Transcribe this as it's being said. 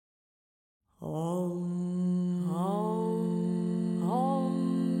Honestly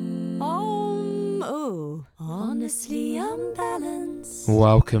Unbalanced.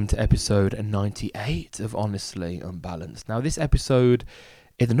 Welcome to episode 98 of Honestly Unbalanced. Now, this episode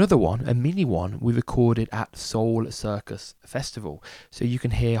is another one, a mini one, we recorded at Soul Circus Festival. So you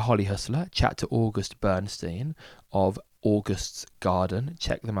can hear Holly Hustler chat to August Bernstein of August's Garden.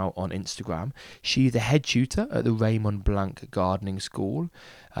 Check them out on Instagram. She's a head tutor at the Raymond Blanc Gardening School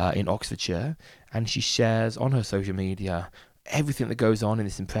in Oxfordshire, and she shares on her social media everything that goes on in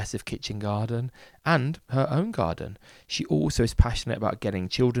this impressive kitchen garden and her own garden. She also is passionate about getting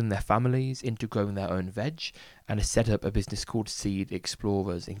children and their families into growing their own veg and has set up a business called Seed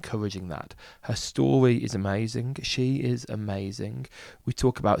Explorers, encouraging that. Her story is amazing. She is amazing. We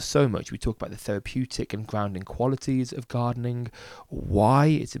talk about so much. We talk about the therapeutic and grounding qualities of gardening, why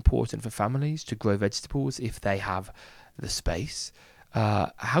it's important for families to grow vegetables if they have the space,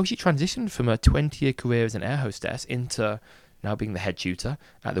 how she transitioned from a 20-year career as an air hostess into now being the head tutor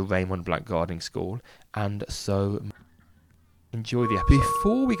at the Raymond Blanc Gardening School, and so enjoy the episode.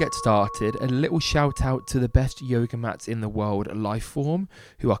 Before we get started, a little shout out to the best yoga mats in the world, Lifeform,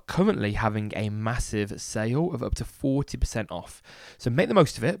 who are currently having a massive sale of up to 40% off. So make the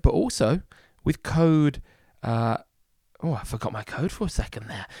most of it, but also with code I forgot my code for a second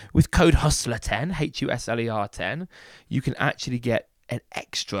there. With code HUSTLER10, HUSLER10, you can actually get an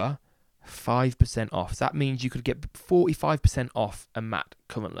extra 5% off. So that means you could get 45% off a mat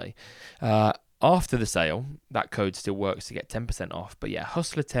currently. After the sale, that code still works to get 10% off. But yeah,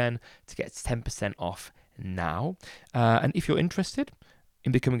 Hustler10 to get 10% off now. And if you're interested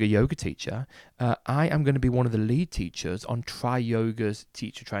in becoming a yoga teacher, I am going to be one of the lead teachers on Try Yoga's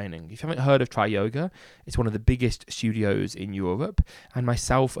teacher training. If you haven't heard of Try Yoga, it's one of the biggest studios in Europe, and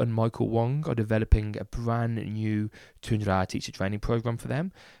myself and Michael Wong are developing a brand new 200-hour teacher training program for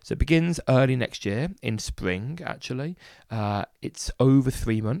them. So it begins early next year, in spring actually. It's over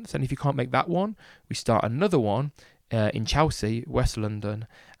 3 months, and if you can't make that one, we start another one in Chelsea, West London,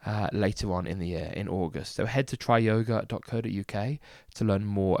 later on in the year, in August. So head to tryyoga.co.uk to learn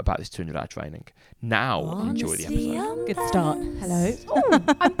more about this 200-hour training. Now, enjoy the episode. Good start. Hello. Oh,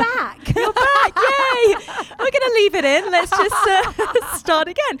 I'm back. You're back. Yay. We're going to leave it in. Let's just start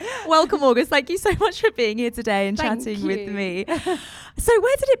again. Welcome, August. Thank you so much for being here today and chatting with me. So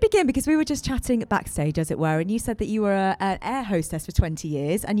where did it begin? Because we were just chatting backstage, as it were, and you said that you were an air hostess for 20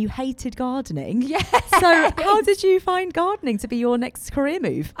 years and you hated gardening. Yes. So how did you find gardening to be your next career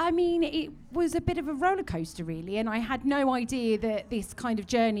move? I mean, it was a bit of a roller coaster, really, and I had no idea that this kind of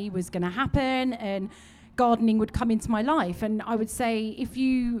journey was going to happen and gardening would come into my life. And I would say, if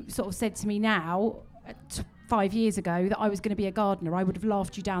you sort of said to me now, 5 years ago, that I was going to be a gardener, I would have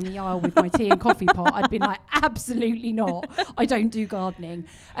laughed you down the aisle with my tea and coffee pot. I'd been like, absolutely not. I don't do gardening.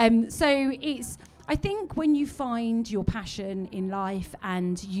 So it's, I think when you find your passion in life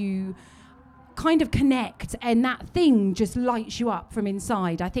and you kind of connect and that thing just lights you up from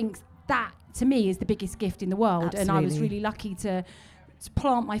inside, I think that to me is the biggest gift in the world. Absolutely. And I was really lucky to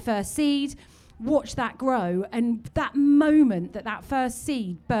plant my first seed, watch that grow, and that moment that first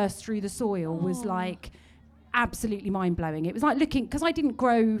seed burst through the soil was like absolutely mind-blowing. It was like looking, because I didn't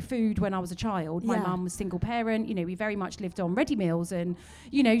grow food when I was a child. My mum was single parent, we very much lived on ready meals, and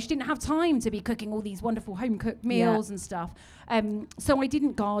she didn't have time to be cooking all these wonderful home-cooked meals and stuff. So I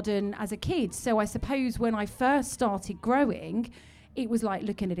didn't garden as a kid. So I suppose when I first started growing, it was like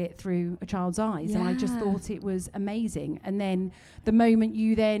looking at it through a child's eyes, and I just thought it was amazing. And then the moment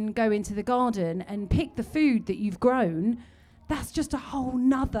you then go into the garden and pick the food that you've grown, that's just a whole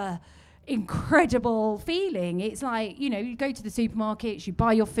nother incredible feeling. It's like, you go to the supermarkets, you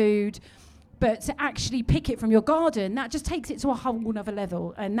buy your food, but to actually pick it from your garden, that just takes it to a whole nother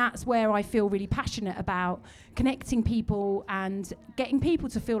level. And that's where I feel really passionate about connecting people and getting people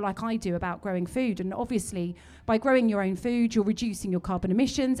to feel like I do about growing food. And obviously, by growing your own food, you're reducing your carbon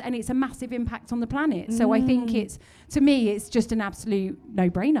emissions, and it's a massive impact on the planet. So I think to me, it's just an absolute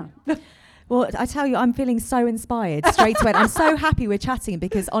no-brainer. Well, I tell you, I'm feeling so inspired straight away. I'm so happy we're chatting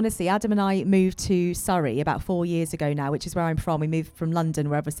because, honestly, Adam and I moved to Surrey about 4 years ago now, which is where I'm from. We moved from London,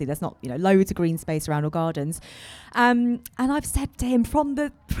 where obviously there's not, loads of green space around or gardens. And I've said to him from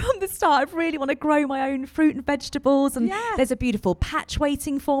the start, I really want to grow my own fruit and vegetables. And there's a beautiful patch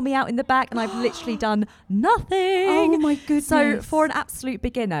waiting for me out in the back, and I've literally done nothing. Oh, my goodness. So for an absolute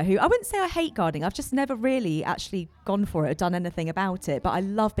beginner who, I wouldn't say I hate gardening, I've just never really actually gone for it or done anything about it. But I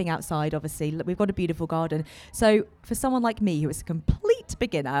love being outside, obviously. We've got a beautiful garden. So for someone like me who is a complete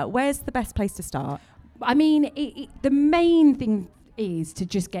beginner, where's the best place to start? I mean, the main thing is to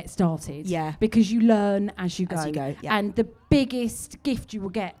just get started. Yeah. Because you learn as you go. As you go, yeah. And the biggest gift you will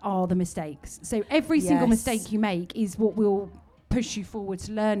get are the mistakes. So every single mistake you make is what will push you forward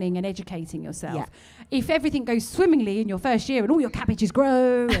to learning and educating yourself. Yeah. If everything goes swimmingly in your first year and all your cabbages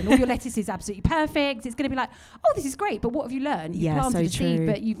grow and all your lettuce is absolutely perfect, it's going to be like, oh, this is great, but what have you learned? You planted a seed,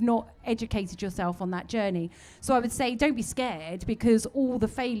 but you've not educated yourself on that journey. So I would say don't be scared, because all the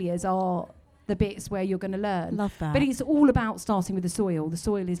failures are the bits where you're going to learn. Love that. But it's all about starting with the soil. The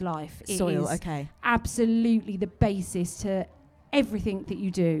soil is life. Soil, it is okay. absolutely the basis to everything that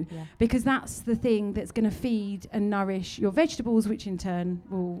you do, because that's the thing that's going to feed and nourish your vegetables, which in turn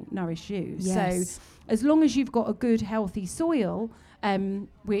will nourish you. Yes. So as long as you've got a good healthy soil,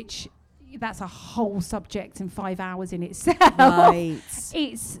 which that's a whole subject and 5 hours in itself, Right.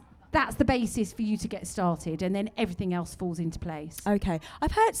 That's the basis for you to get started, and then everything else falls into place. Okay.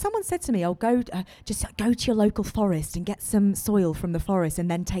 I've heard someone said to me, just go to your local forest and get some soil from the forest and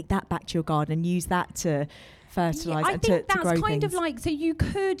then take that back to your garden and use that to fertilise I and think to grow that's kind things. of like, so you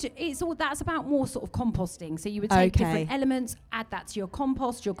could, that's about more sort of composting. So you would take different elements, add that to your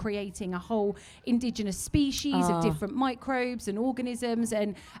compost. You're creating a whole indigenous species of different microbes and organisms,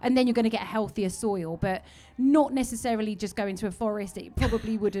 and then you're going to get a healthier soil, but not necessarily just go into a forest. It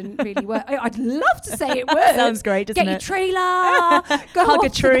probably wouldn't really work. I'd love to say it would. Sounds great, doesn't Get it? your trailer, go Hug off a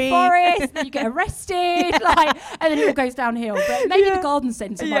to tree. the forest, then you get arrested, and then it all goes downhill. But maybe the garden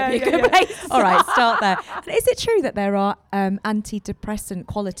centre might be a good place. All right, start there. Is it true that there are antidepressant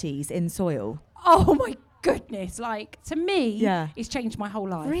qualities in soil? Oh my goodness, to me, Yeah. it's changed my whole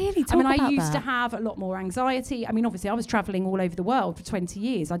life. Really? I mean, Talk I about used to that. have a lot more anxiety. I mean, obviously, I was travelling all over the world for 20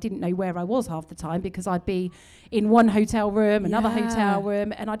 years. I didn't know where I was half the time, because I'd be in one hotel room, another hotel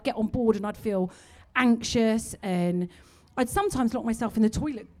room, and I'd get on board and I'd feel anxious, and I'd sometimes lock myself in the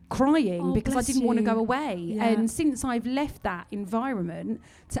toilet crying because I bless didn't want to you. go away. Yeah. And since I've left that environment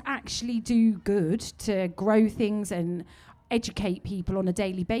to actually do good, to grow things and educate people on a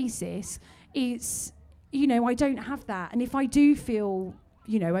daily basis, it's, I don't have that. And if I do feel,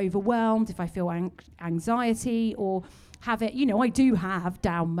 overwhelmed, if I feel anxiety or have it, I do have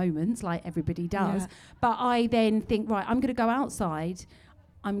down moments like everybody does, but I then think, right, I'm going to go outside,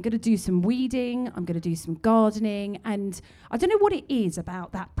 I'm going to do some weeding, I'm going to do some gardening, and I don't know what it is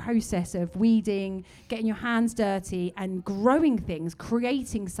about that process of weeding, getting your hands dirty and growing things,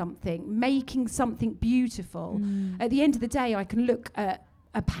 creating something, making something beautiful. At the end of the day, I can look at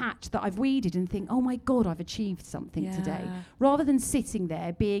a patch that I've weeded and think, oh my God, I've achieved something today. Rather than sitting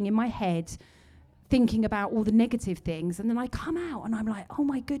there being in my head thinking about all the negative things, and then I come out and I'm like, oh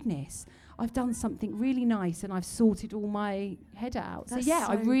my goodness, I've done something really nice and I've sorted all my head out. That's so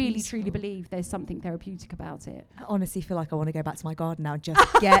I really beautiful. truly believe there's something therapeutic about it. I honestly feel like I want to go back to my garden now and just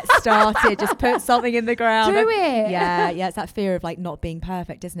get started, just put something in the ground. Do it. Yeah, it's that fear of not being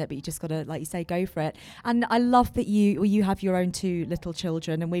perfect, isn't it? But you just got to, like you say, go for it. And I love that you have your own 2 little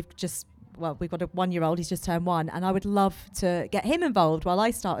children, and we've got a 1-year-old, he's just turned 1, and I would love to get him involved while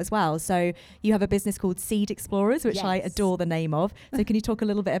I start as well. So you have a business called Seed Explorers, which I adore the name of. So can you talk a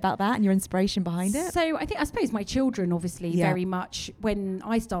little bit about that and your inspiration behind it? So I suppose my children, obviously, very much, when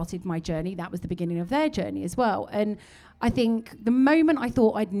I started my journey, that was the beginning of their journey as well. And I think the moment I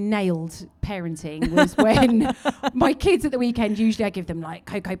thought I'd nailed parenting was when my kids at the weekend, usually I give them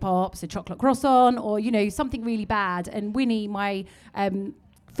Cocoa Pops, a chocolate croissant, or, something really bad. And Winnie, my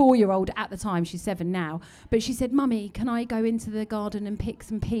 4-year-old at the time, she's 7 now, but she said, Mummy, can I go into the garden and pick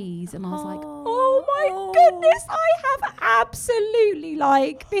some peas? And I was like, oh my goodness, I have absolutely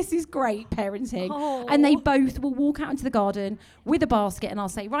this is great parenting. And they both will walk out into the garden with a basket, and I'll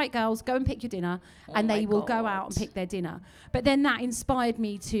say, right girls, go and pick your dinner, and they will go out and pick their dinner. But then that inspired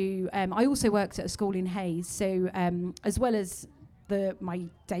me to I also worked at a school in Hayes, so as well as my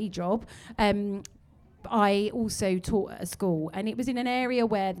day job, I also taught at a school, and it was in an area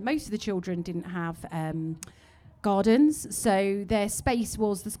where most of the children didn't have gardens, so their space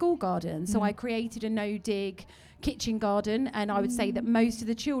was the school garden. So I created a no-dig kitchen garden, and I would say that most of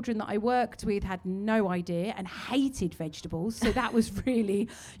the children that I worked with had no idea and hated vegetables. So that was really,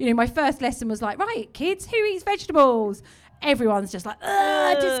 my first lesson was right, kids, who eats vegetables? Everyone's just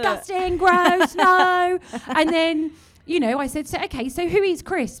disgusting, gross, no. And then, I said, so who eats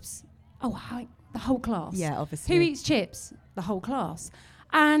crisps? Oh, the whole class. Yeah, obviously. Who eats chips? The whole class.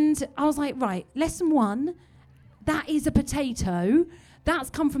 And I was like, right, lesson 1, that is a potato. That's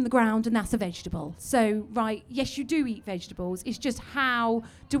come from the ground and that's a vegetable. So, right, yes, you do eat vegetables. It's just how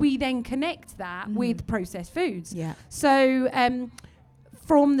do we then connect that with processed foods? Yeah. So,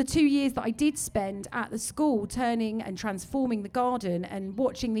 from the 2 years that I did spend at the school turning and transforming the garden and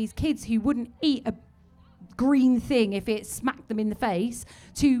watching these kids who wouldn't eat a green thing if it smacked them in the face,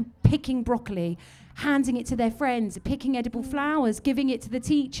 to picking broccoli, handing it to their friends, picking edible flowers, giving it to the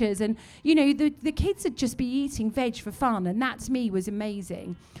teachers. And, you know, the kids would just be eating veg for fun. And that to me was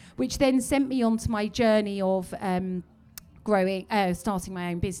amazing, which then sent me on to my journey of starting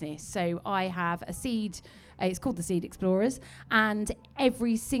my own business. So I have a seed, it's called the Seed Explorers, and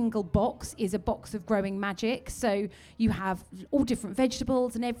every single box is a box of growing magic. So you have all different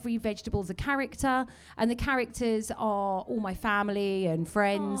vegetables, and every vegetable's a character, and the characters are all my family and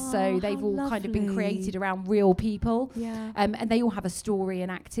friends. So they've all kind of been created around real people. And they all have a story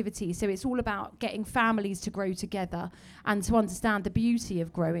and activity. So it's all about getting families to grow together and to understand the beauty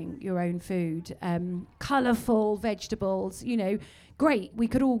of growing your own food. Colourful vegetables, you know, great, we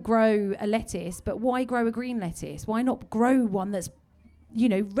could all grow a lettuce, but why grow a green lettuce? Why not grow one that's, you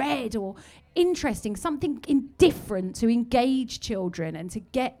know, red or interesting, something different to engage children and to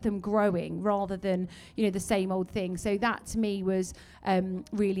get them growing rather than, you know, the same old thing. So that to me was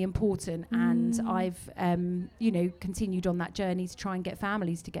really important. And I've, you know, continued on that journey to try and get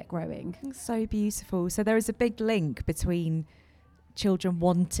families to get growing. So beautiful. So there is a big link between children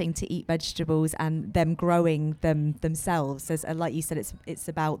wanting to eat vegetables and them growing them themselves. As like you said, it's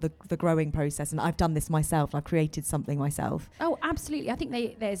about the growing process, and I've done this myself. I've created something myself. Oh, absolutely. I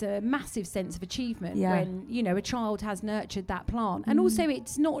think there's a massive sense of achievement when, you know, a child has nurtured that plant. And also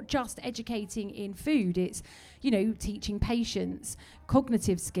it's not just educating in food, it's, you know, teaching patience,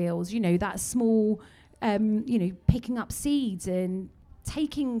 cognitive skills, you know, that small you know, picking up seeds and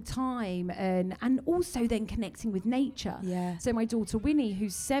taking time and also then connecting with nature. So my daughter Winnie,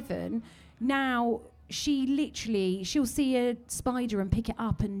 who's 7 now, she'll see a spider and pick it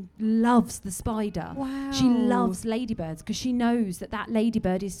up and loves the spider. She loves ladybirds because she knows that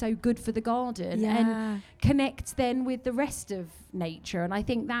ladybird is so good for the garden, and connects then with the rest of nature. And I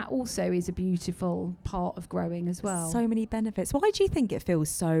think that also is a beautiful part of growing as well. So many benefits. Why do you think it feels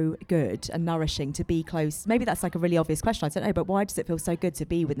so good and nourishing to be close? Maybe that's like a really obvious question, I don't know, but why does it feel so good to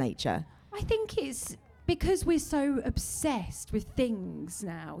be with nature? I think it's because we're so obsessed with things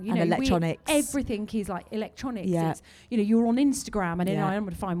now, you and know, electronics. Everything is like electronics. It's, you know, you're on Instagram, and then I'm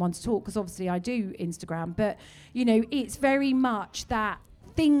going to find one to talk because obviously I do Instagram, but you know, it's very much that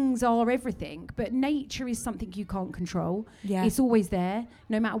things are everything, but nature is something you can't control. It's always there,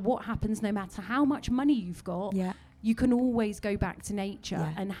 no matter what happens, no matter how much money you've got. You can always go back to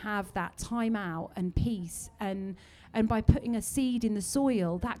nature and have that time out and peace. And by putting a seed in the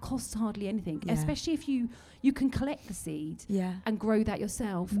soil, that costs hardly anything, especially if you can collect the seed and grow that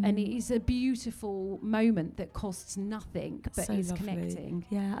yourself. And it is a beautiful moment that costs nothing, but so is lovely. Connecting.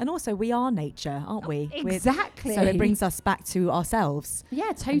 And also we are nature, aren't we? Exactly. So it brings us back to ourselves.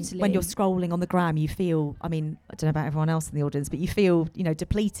 Totally. And when you're scrolling on the gram, you feel, I mean, I don't know about everyone else in the audience, but you feel, you know,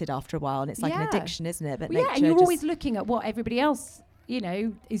 depleted after a while, and it's like an addiction, isn't it? But and you're always looking at what everybody else, you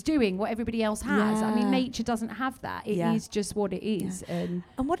know, is doing, what everybody else has. I mean, nature doesn't have that. It is just what it is. And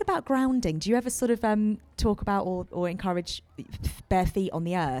what about grounding? Do you ever sort of talk about or encourage bare feet on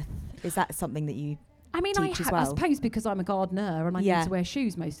the earth? Is that something that you teach as well? I suppose because I'm a gardener and I need to wear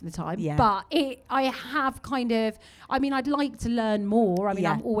shoes most of the time. But I have kind of, I mean, I'd like to learn more. I mean,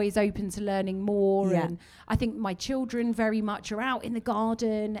 I'm always open to learning more. And I think my children very much are out in the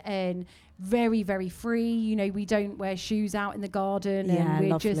garden and very, very free. You know, we don't wear shoes out in the garden, and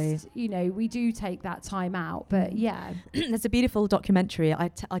we're just, you know, we do take that time out. But there's a beautiful documentary, I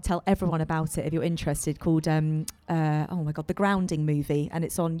tell everyone about it if you're interested, called oh my god, The Grounding Movie, and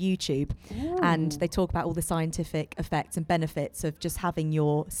it's on YouTube. And they talk about all the scientific effects and benefits of just having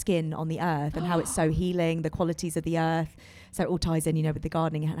your skin on the earth and how it's so healing, the qualities of the earth. So it all ties in, you know, with the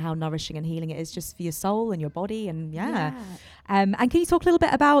gardening and how nourishing and healing it is just for your soul and your body. And and can you talk a little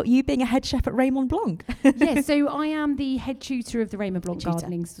bit about you being a head chef at Raymond Blanc? So I am the head tutor of the Raymond Blanc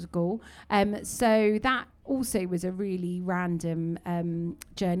Gardening School. So that also was a really random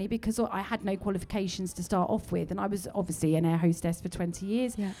journey because I had no qualifications to start off with, and I was obviously an air hostess for 20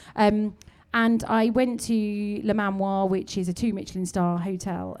 years. And I went to Le Manoir, which is a 2 Michelin star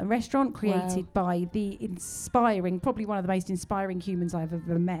hotel and restaurant created by the inspiring, probably one of the most inspiring humans I've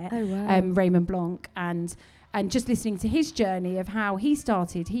ever met, Raymond Blanc. And just listening to his journey of how he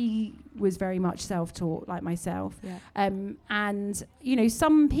started, he was very much self-taught like myself. And, you know,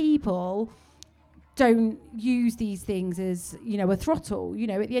 some people don't use these things as, you know, a throttle. You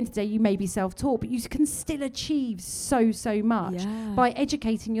know, at the end of the day, you may be self-taught, but you can still achieve so much by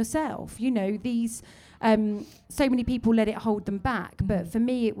educating yourself. You know, these so many people let it hold them back. But for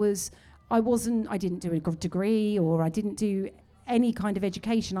me, it was, I didn't do a degree, or I didn't do any kind of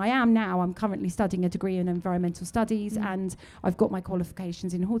education. I'm currently studying a degree in environmental studies, and I've got my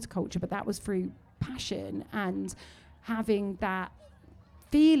qualifications in horticulture, but that was through passion and having that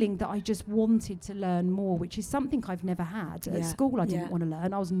feeling that I just wanted to learn more, which is something I've never had. At school, I didn't want to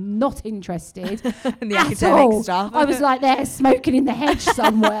learn. I was not interested in the at academic all. stuff. I was like there smoking in the hedge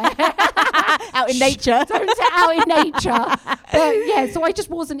somewhere. Out in nature. Don't say out in nature. But yeah, so I just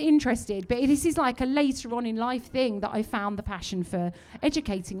wasn't interested. But this is like a later on in life thing that I found the passion for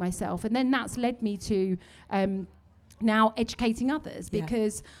educating myself. And then that's led me to now educating others,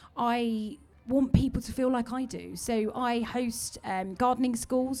 because I want people to feel like I do. So I host gardening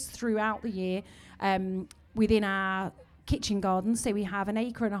schools throughout the year within our kitchen gardens. So we have 1.5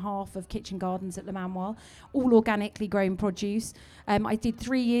 acres of kitchen gardens at Le Manoir, all organically grown produce. I did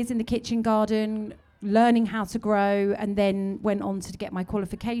 3 years in the kitchen garden, learning how to grow, and then went on to get my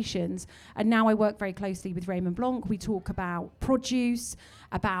qualifications. And now I work very closely with Raymond Blanc. We talk about produce,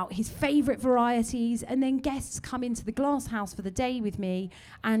 about his favourite varieties, and then guests come into the glass house for the day with me,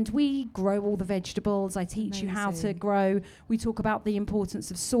 and we grow all the vegetables. I teach you how to grow. We talk about the importance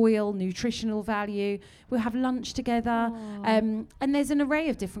of soil, nutritional value. We'll have lunch together, and there's an array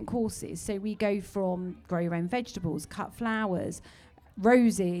of different courses. So we go from grow your own vegetables, cut flowers,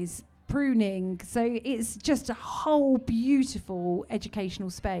 roses, pruning. So it's just a whole beautiful educational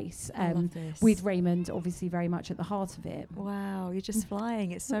space with Raymond obviously very much at the heart of it. Wow, you're just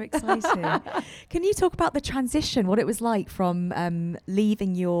flying. It's so exciting. Can you talk about the transition, what it was like from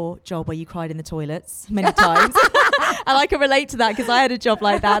leaving your job where you cried in the toilets many times? And I can relate to that because I had a job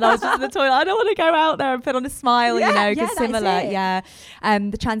like that. And I was just in the toilet. I don't want to go out there and put on a smile, because similar. Yeah.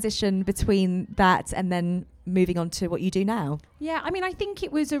 The transition between that and then moving on to what you do now. Yeah, I mean, I think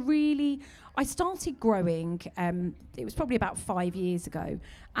it was I started growing, it was probably about 5 years ago.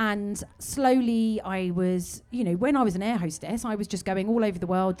 And slowly I was, when I was an air hostess, I was just going all over the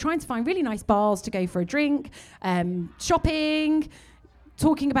world, trying to find really nice bars to go for a drink, shopping,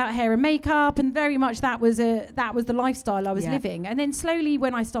 talking about hair and makeup, and very much that was the lifestyle I was living. And then slowly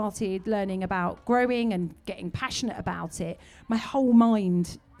when I started learning about growing and getting passionate about it, my whole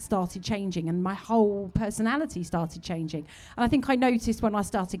mind started changing and my whole personality started changing. And I think I noticed when I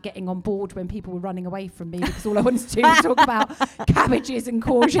started getting on board when people were running away from me because all I wanted to do was talk about cabbages and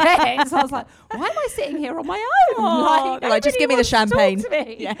courgettes. I was like, why am I sitting here on my own? Like just give me the champagne.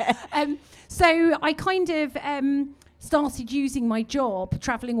 So I kind of started using my job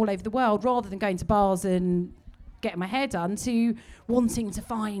traveling all over the world rather than going to bars and getting my hair done to wanting to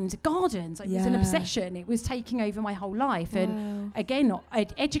find gardens. It was an obsession. It was taking over my whole life. And again,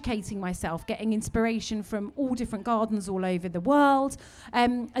 educating myself, getting inspiration from all different gardens all over the world.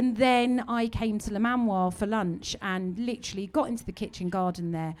 And then I came to Le Manoir for lunch and literally got into the kitchen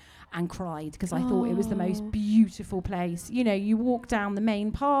garden there and cried because I thought it was the most beautiful place. You walk down the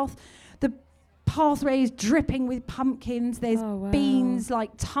main path, the pathway is dripping with pumpkins, there's beans like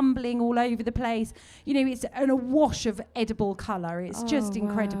tumbling all over the place, it's an awash of edible colour. It's just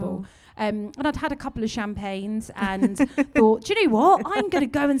incredible. And I'd had a couple of champagnes and thought, do you know what, I'm going to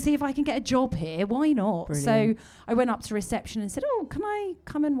go and see if I can get a job here. Why not? Brilliant. So I went up to reception and said, can I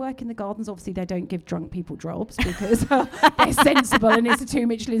come and work in the gardens? Obviously they don't give drunk people jobs because they're sensible and it's a 2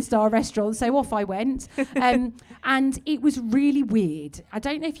 Michelin star restaurant. So off I went. And it was really weird. I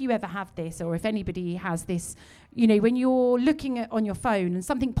don't know if you ever have this or if anybody has this, when you're looking on your phone and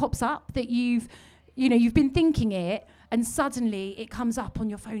something pops up that you've been thinking it, and suddenly it comes up on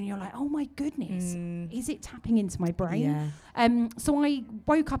your phone and you're like, oh my goodness, is it tapping into my brain? So I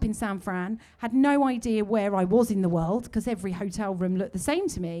woke up in San Fran, had no idea where I was in the world because every hotel room looked the same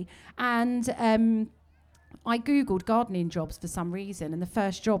to me. And I Googled gardening jobs for some reason. And the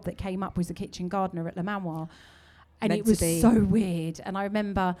first job that came up was a kitchen gardener at Le Manoir. And it was so weird. And I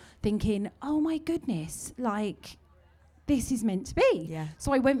remember thinking, oh my goodness, this is meant to be. Yeah.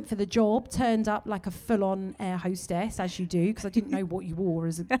 So I went for the job, turned up like a full-on air hostess, as you do, because I didn't know what you wore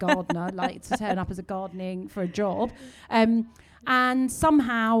as a gardener, to turn up as a gardening for a job. And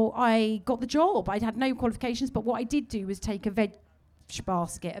somehow I got the job. I had no qualifications, but what I did do was take a veg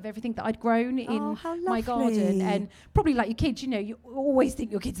basket of everything that I'd grown in my garden. And probably like your kids, you always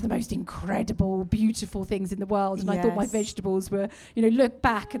think your kids are the most incredible, beautiful things in the world. And I thought my vegetables were, look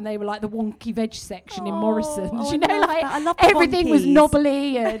back and they were like the wonky veg section in Morrison's. I love everything was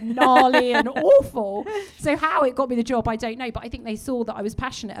knobbly and gnarly and awful. So how it got me the job, I don't know. But I think they saw that I was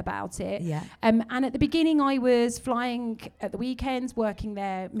passionate about it. Yeah. And at the beginning, I was flying at the weekends, working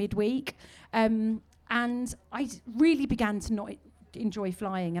there midweek. And I really began to not enjoy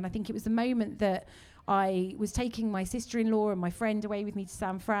flying, and I think it was the moment that I was taking my sister-in-law and my friend away with me to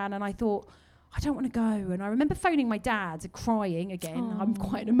San Fran, and I thought, I don't want to go. And I remember phoning my dad, crying again. I'm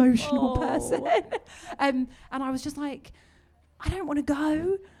quite an emotional person. And I was just like, I don't want to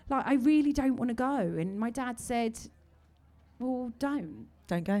go. Like, I really don't want to go. And my dad said, well, don't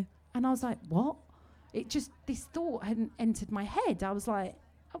go. And I was like, what? This thought hadn't entered my head. I was like,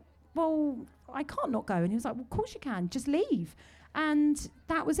 oh, well, I can't not go. And he was like, well, of course you can, just leave. And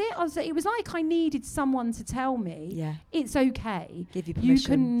that was it. It was like I needed someone to tell me, it's okay. Give you permission. You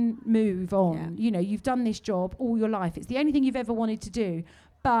can move on. Yeah. You know, you've done this job all your life. It's the only thing you've ever wanted to do,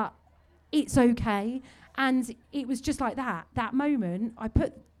 but it's okay. And it was just like that moment. I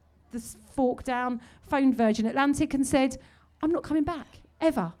put the fork down, phoned Virgin Atlantic and said, I'm not coming back,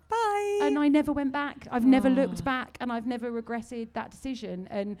 ever. Bye. And I never went back. I've never looked back, and I've never regretted that decision.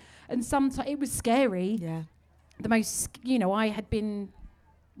 And sometimes it was scary. Yeah. The most, I had been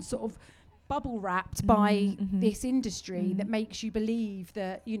sort of bubble wrapped by this industry that makes you believe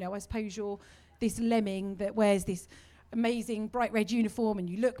that, I suppose you're this lemming that wears this amazing bright red uniform and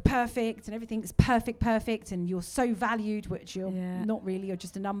you look perfect and everything's perfect and you're so valued, which you're not really, you're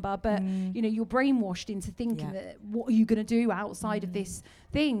just a number, but you're brainwashed into thinking that what are you going to do outside of this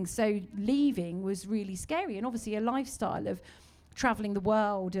thing. So leaving was really scary, and obviously a lifestyle of traveling the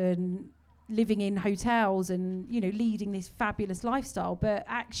world and living in hotels and leading this fabulous lifestyle, but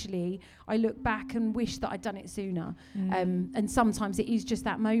actually I look back and wish that I'd done it sooner. And sometimes it is just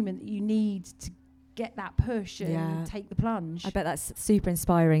that moment that you need to get that push and take the plunge. I bet that's super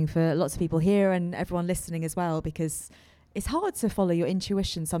inspiring for lots of people here and everyone listening as well, because it's hard to follow your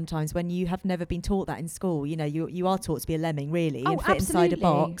intuition sometimes when you have never been taught that in school. You are taught to be a lemming, really, and fit inside a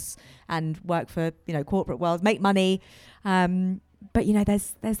box and work for corporate world, make money. But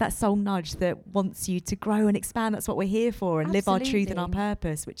there's that soul nudge that wants you to grow and expand. That's what we're here for, and live our truth and our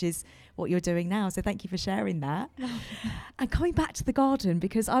purpose, which is what you're doing now. So thank you for sharing that. And coming back to the garden,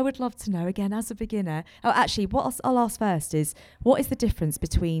 because I would love to know, again, as a beginner. Oh, actually, what I'll ask first is, what is the difference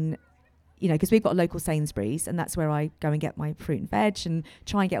between, because we've got a local Sainsbury's, and that's where I go and get my fruit and veg and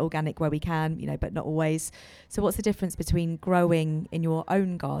try and get organic where we can, but not always. So what's the difference between growing in your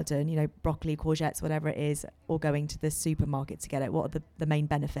own garden, broccoli, courgettes, whatever it is, or going to the supermarket to get it? What are the main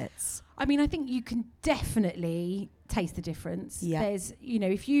benefits? I mean, I think you can definitely taste the difference. Yeah. There's,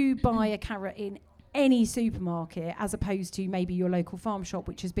 if you buy a carrot in any supermarket as opposed to maybe your local farm shop,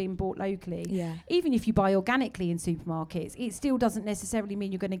 which has been bought locally, even if you buy organically in supermarkets, it still doesn't necessarily mean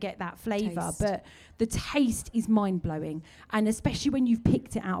you're going to get that flavour, but the taste is mind-blowing, and especially when you've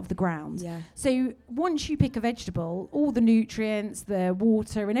picked it out of the ground. So once you pick a vegetable, all the nutrients, the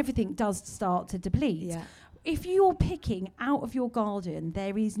water and everything does start to deplete. If you're picking out of your garden,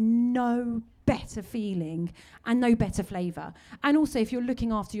 there is no better feeling and no better flavour. And also, if you're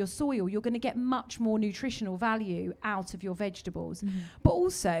looking after your soil, you're going to get much more nutritional value out of your vegetables. But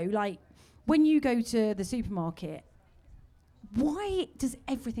also, like, when you go to the supermarket, why does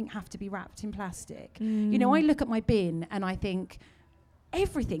everything have to be wrapped in plastic? I look at my bin and I think,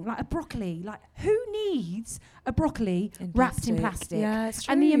 everything, like a broccoli, like who needs a broccoli wrapped in plastic? Yeah, it's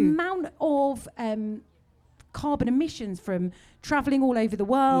true. And the amount of carbon emissions from travelling all over the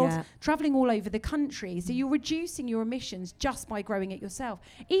world, travelling all over the country. So you're reducing your emissions just by growing it yourself.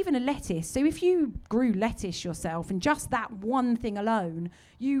 Even a lettuce. So if you grew lettuce yourself and just that one thing alone,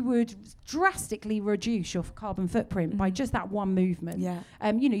 you would drastically reduce your carbon footprint by just that one movement.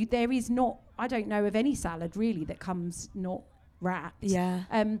 There is not, I don't know of any salad really that comes not wrapped.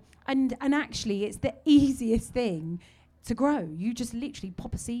 And actually it's the easiest thing to grow. You just literally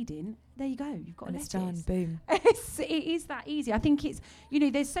pop a seed in, there you go, you've got a lettuce. It's done, boom. It is that easy. I think it's,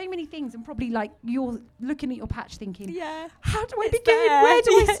 there's so many things, and probably like you're looking at your patch thinking, how do I begin? There. Where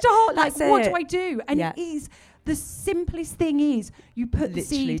do I start? Like, what do I do? And it is the simplest thing is you put the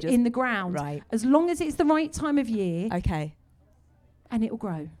seed in the ground, as long as it's the right time of year, and it'll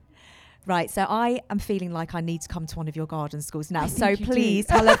grow. Right, so I am feeling like I need to come to one of your garden schools now. So please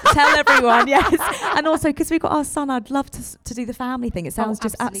tell everyone, And also, because we've got our son, I'd love to do the family thing. It sounds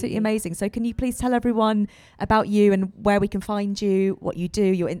just absolutely amazing. So can you please tell everyone about you and where we can find you, what you do,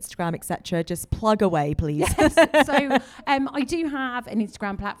 your Instagram, etc. Just plug away, please. Yes. So I do have an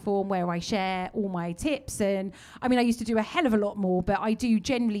Instagram platform where I share all my tips. And I mean, I used to do a hell of a lot more, but I do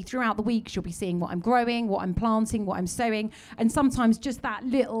generally throughout the week, you'll be seeing what I'm growing, what I'm planting, what I'm sowing. And sometimes just that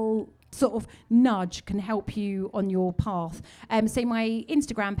little sort of nudge can help you on your path. So my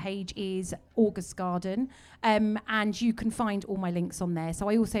Instagram page is August Garden, and you can find all my links on there. So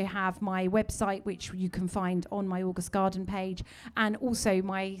I also have my website, which you can find on my August Garden page, and also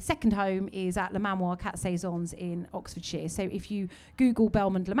my second home is at Le Manoir Cat Saisons in Oxfordshire. So if you Google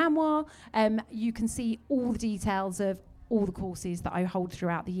Belmond Le Manoir, you can see all the details of all the courses that I hold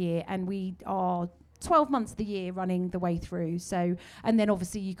throughout the year, and we are 12 months of the year running the way through. So, and then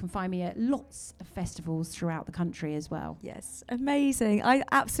obviously you can find me at lots of festivals throughout the country as well. Yes, amazing. I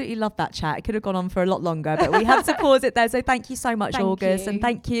absolutely love that chat. It could have gone on for a lot longer, but we have to pause it there. So thank you so much, August. And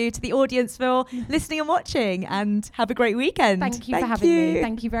thank you to the audience for listening and watching, and have a great weekend. Thank you for having me.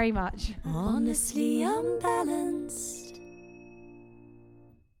 Thank you very much. Honestly unbalanced.